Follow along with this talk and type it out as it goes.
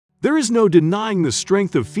There is no denying the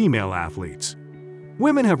strength of female athletes.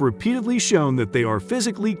 Women have repeatedly shown that they are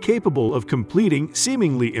physically capable of completing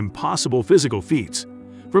seemingly impossible physical feats,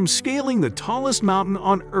 from scaling the tallest mountain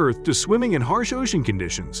on Earth to swimming in harsh ocean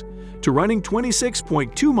conditions, to running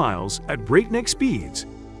 26.2 miles at breakneck speeds.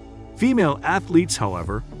 Female athletes,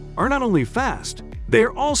 however, are not only fast, they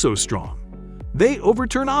are also strong. They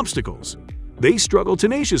overturn obstacles. They struggle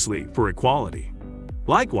tenaciously for equality.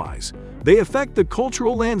 Likewise, they affect the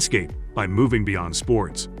cultural landscape by moving beyond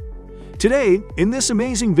sports. Today, in this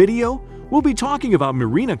amazing video, we'll be talking about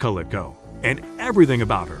Maryna Kylypko and everything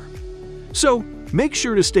about her. So, make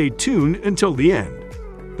sure to stay tuned until the end.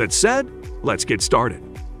 That said, let's get started.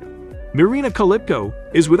 Maryna Kylypko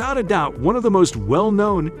is without a doubt one of the most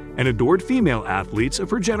well-known and adored female athletes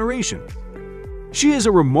of her generation. She is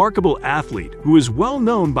a remarkable athlete who is well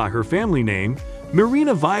known by her family name,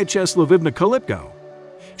 Maryna Vyacheslavivna Kylypko.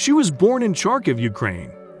 She was born in Kharkiv,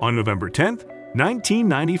 Ukraine, on November 10,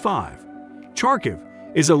 1995. Kharkiv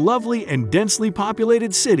is a lovely and densely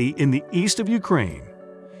populated city in the east of Ukraine.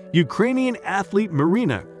 Ukrainian athlete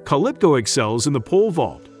Maryna Kylypko excels in the pole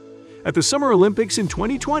vault. At the Summer Olympics in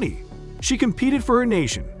 2020, she competed for her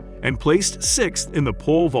nation and placed 6th in the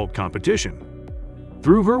pole vault competition.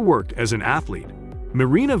 Through her work as an athlete,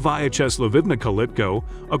 Maryna Vyacheslavivna Kylypko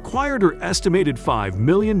acquired her estimated $5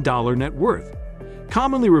 million net worth,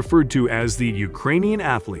 commonly referred to as the Ukrainian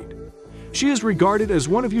athlete. She is regarded as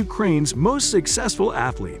one of Ukraine's most successful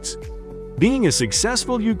athletes. Being a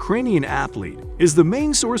successful Ukrainian athlete is the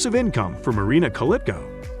main source of income for Maryna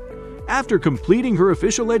Kylypko. After completing her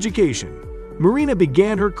official education, Maryna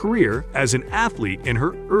began her career as an athlete in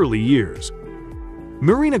her early years.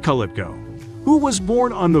 Maryna Kylypko, who was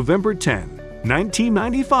born on November 10,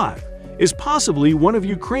 1995, is possibly one of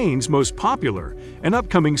Ukraine's most popular and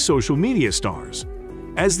upcoming social media stars.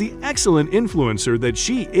 As the excellent influencer that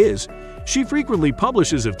she is, she frequently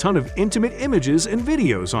publishes a ton of intimate images and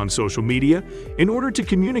videos on social media in order to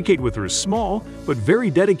communicate with her small but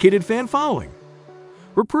very dedicated fan following.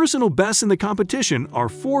 Her personal bests in the competition are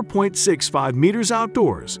 4.65 meters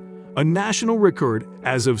outdoors, a national record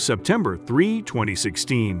as of September 3,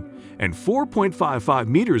 2016, and 4.55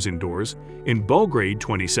 meters indoors in Belgrade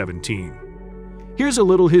 2017. Here's a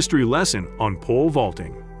little history lesson on pole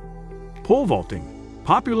vaulting. Pole vaulting,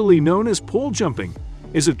 popularly known as pole jumping,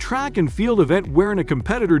 is a track and field event wherein a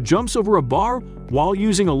competitor jumps over a bar while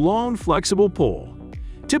using a long, flexible pole,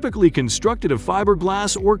 typically constructed of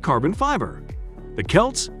fiberglass or carbon fiber. The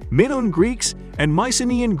Celts, Minoan Greeks, and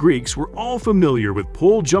Mycenaean Greeks were all familiar with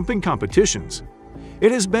pole jumping competitions.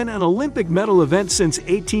 It has been an Olympic medal event since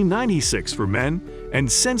 1896 for men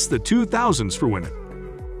and since the 2000s for women.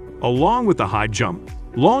 Along with the high jump,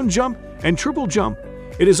 long jump, and triple jump,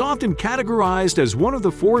 it is often categorized as one of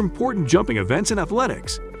the 4 important jumping events in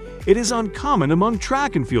athletics. It is uncommon among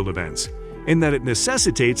track and field events in that it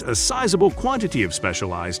necessitates a sizable quantity of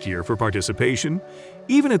specialized gear for participation,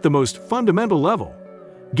 even at the most fundamental level.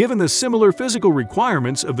 Given the similar physical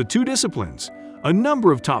requirements of the two disciplines, a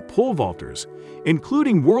number of top pole vaulters,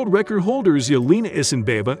 including world record holders Yelena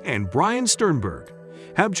Isinbayeva and Brian Sternberg,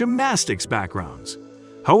 have gymnastics backgrounds.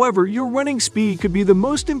 However, your running speed could be the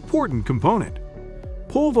most important component.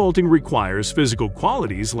 Pole vaulting requires physical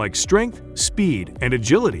qualities like strength, speed, and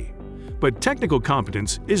agility, but technical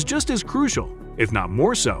competence is just as crucial, if not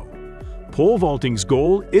more so. Pole vaulting's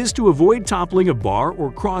goal is to avoid toppling a bar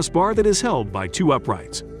or crossbar that is held by 2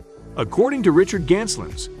 uprights. According to Richard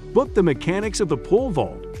Ganslin's book The Mechanics of the Pole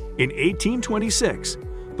Vault, in 1826,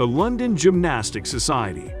 the London Gymnastic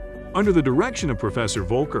Society, under the direction of Professor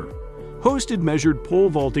Volcker, hosted measured pole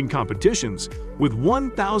vaulting competitions with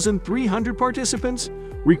 1,300 participants,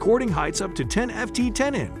 recording heights up to 10 ft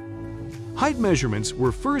 10 in. Height measurements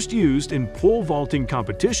were first used in pole vaulting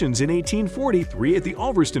competitions in 1843 at the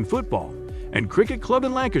Ulverston Football and Cricket Club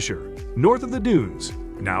in Lancashire, north of the Dunes,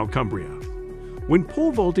 now Cumbria. When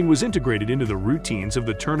pole vaulting was integrated into the routines of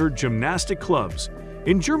the Turner Gymnastic Clubs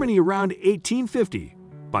in Germany around 1850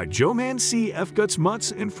 by Johann C. F.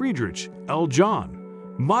 Gutzmutz and Friedrich L.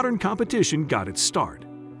 John, modern competition got its start.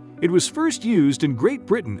 It was first used in Great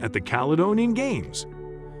Britain at the Caledonian Games.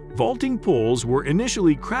 Vaulting poles were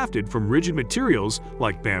initially crafted from rigid materials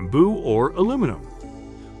like bamboo or aluminum.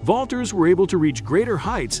 Vaulters were able to reach greater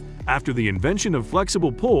heights after the invention of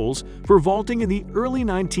flexible poles for vaulting in the early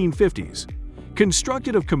 1950s,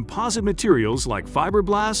 constructed of composite materials like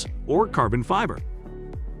fiberglass or carbon fiber.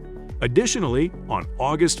 Additionally, on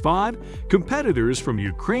August 5, competitors from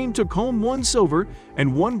Ukraine took home 1 silver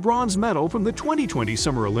and 1 bronze medal from the 2020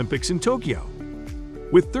 Summer Olympics in Tokyo.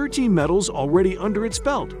 With 13 medals already under its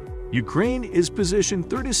belt, Ukraine is positioned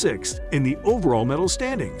 36th in the overall medal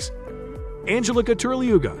standings. Angelika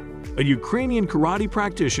Terliuga, a Ukrainian karate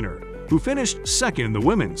practitioner who finished second in the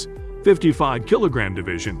women's 55-kilogram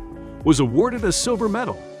division, was awarded a silver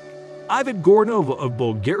medal. Ivan Gornova of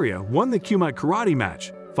Bulgaria won the Kumite karate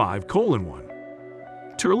match 5:1.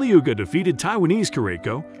 Terliuga defeated Taiwanese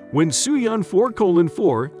Kylypko Wen Suyun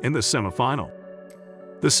 4:4 in the semifinal.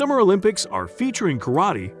 The Summer Olympics are featuring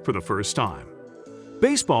karate for the first time.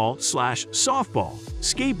 Baseball/softball,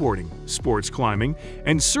 skateboarding, sports climbing,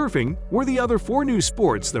 and surfing were the other 4 new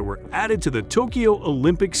sports that were added to the Tokyo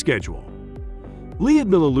Olympic schedule.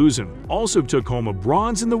 Lyudmila Luzin also took home a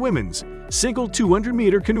bronze in the women's single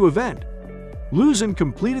 200-meter canoe event. Luzin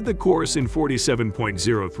completed the course in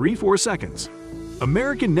 47.034 seconds.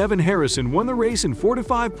 American Nevin Harrison won the race in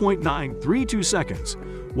 45.932 seconds,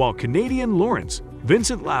 while Canadian Lawrence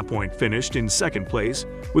Vincent Lapointe finished in second place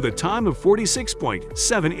with a time of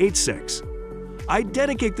 46.786. I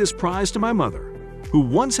dedicate this prize to my mother, who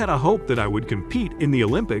once had a hope that I would compete in the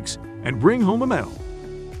Olympics and bring home a medal.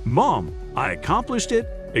 "Mom, I accomplished it!"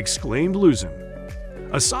 exclaimed Luzin.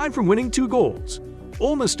 Aside from winning 2 golds,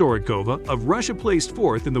 Olma Storikova of Russia placed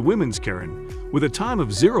 4th in the women's karen with a time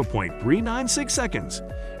of 0.396 seconds,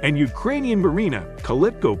 and Ukrainian Maryna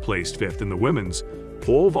Kylypko placed 5th in the women's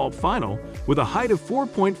pole vault final with a height of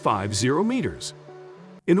 4.50 meters.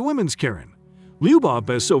 In the women's karen, Lyuba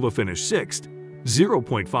Besova finished 6th,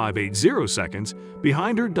 0.580 seconds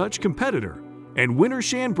behind her Dutch competitor and winner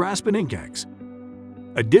Shan Braspeninkeks.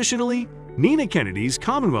 Additionally, Nina Kennedy's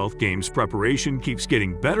Commonwealth Games preparation keeps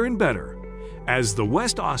getting better and better, as the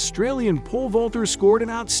West Australian pole vaulter scored an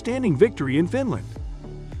outstanding victory in Finland.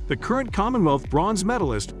 The current Commonwealth bronze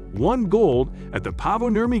medalist won gold at the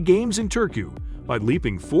Pavonurmi Games in Turkey by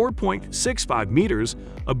leaping 4.65 meters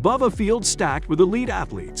above a field stacked with elite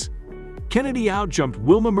athletes. Kennedy outjumped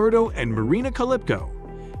Wilma Murdo and Maryna Kylypko,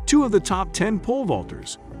 2 of the top 10 pole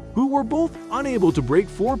vaulters, who were both unable to break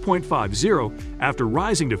 4.50 after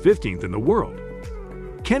rising to 15th in the world.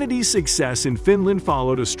 Kennedy's success in Finland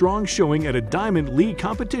followed a strong showing at a Diamond League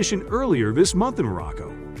competition earlier this month in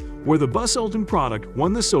Morocco, where the Busselton product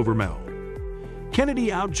won the silver medal. Kennedy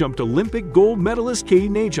outjumped Olympic gold medalist Katie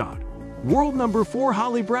Najad, world number 4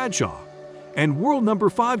 Holly Bradshaw, and world number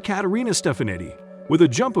 5 Katerina Stefanetti with a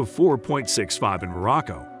jump of 4.65 in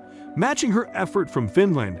Morocco, matching her effort from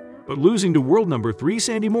Finland but losing to world number 3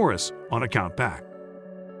 Sandy Morris on a count back.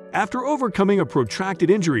 After overcoming a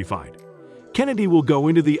protracted injury fight, Kennedy will go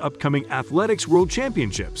into the upcoming Athletics World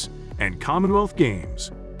Championships and Commonwealth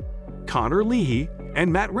Games. Connor Leahy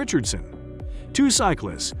and Matt Richardson, 2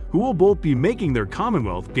 cyclists who will both be making their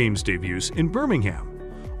Commonwealth Games debuts in Birmingham,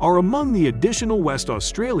 are among the additional West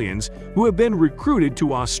Australians who have been recruited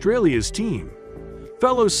to Australia's team.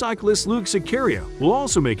 Fellow cyclist Luke Zakaria will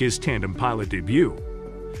also make his tandem pilot debut.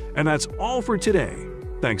 And that's all for today.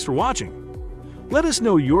 Thanks for watching. Let us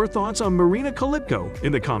know your thoughts on Maryna Kylypko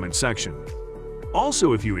in the comment section.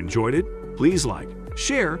 Also, if you enjoyed it, please like,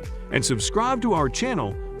 share, and subscribe to our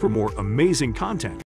channel for more amazing content.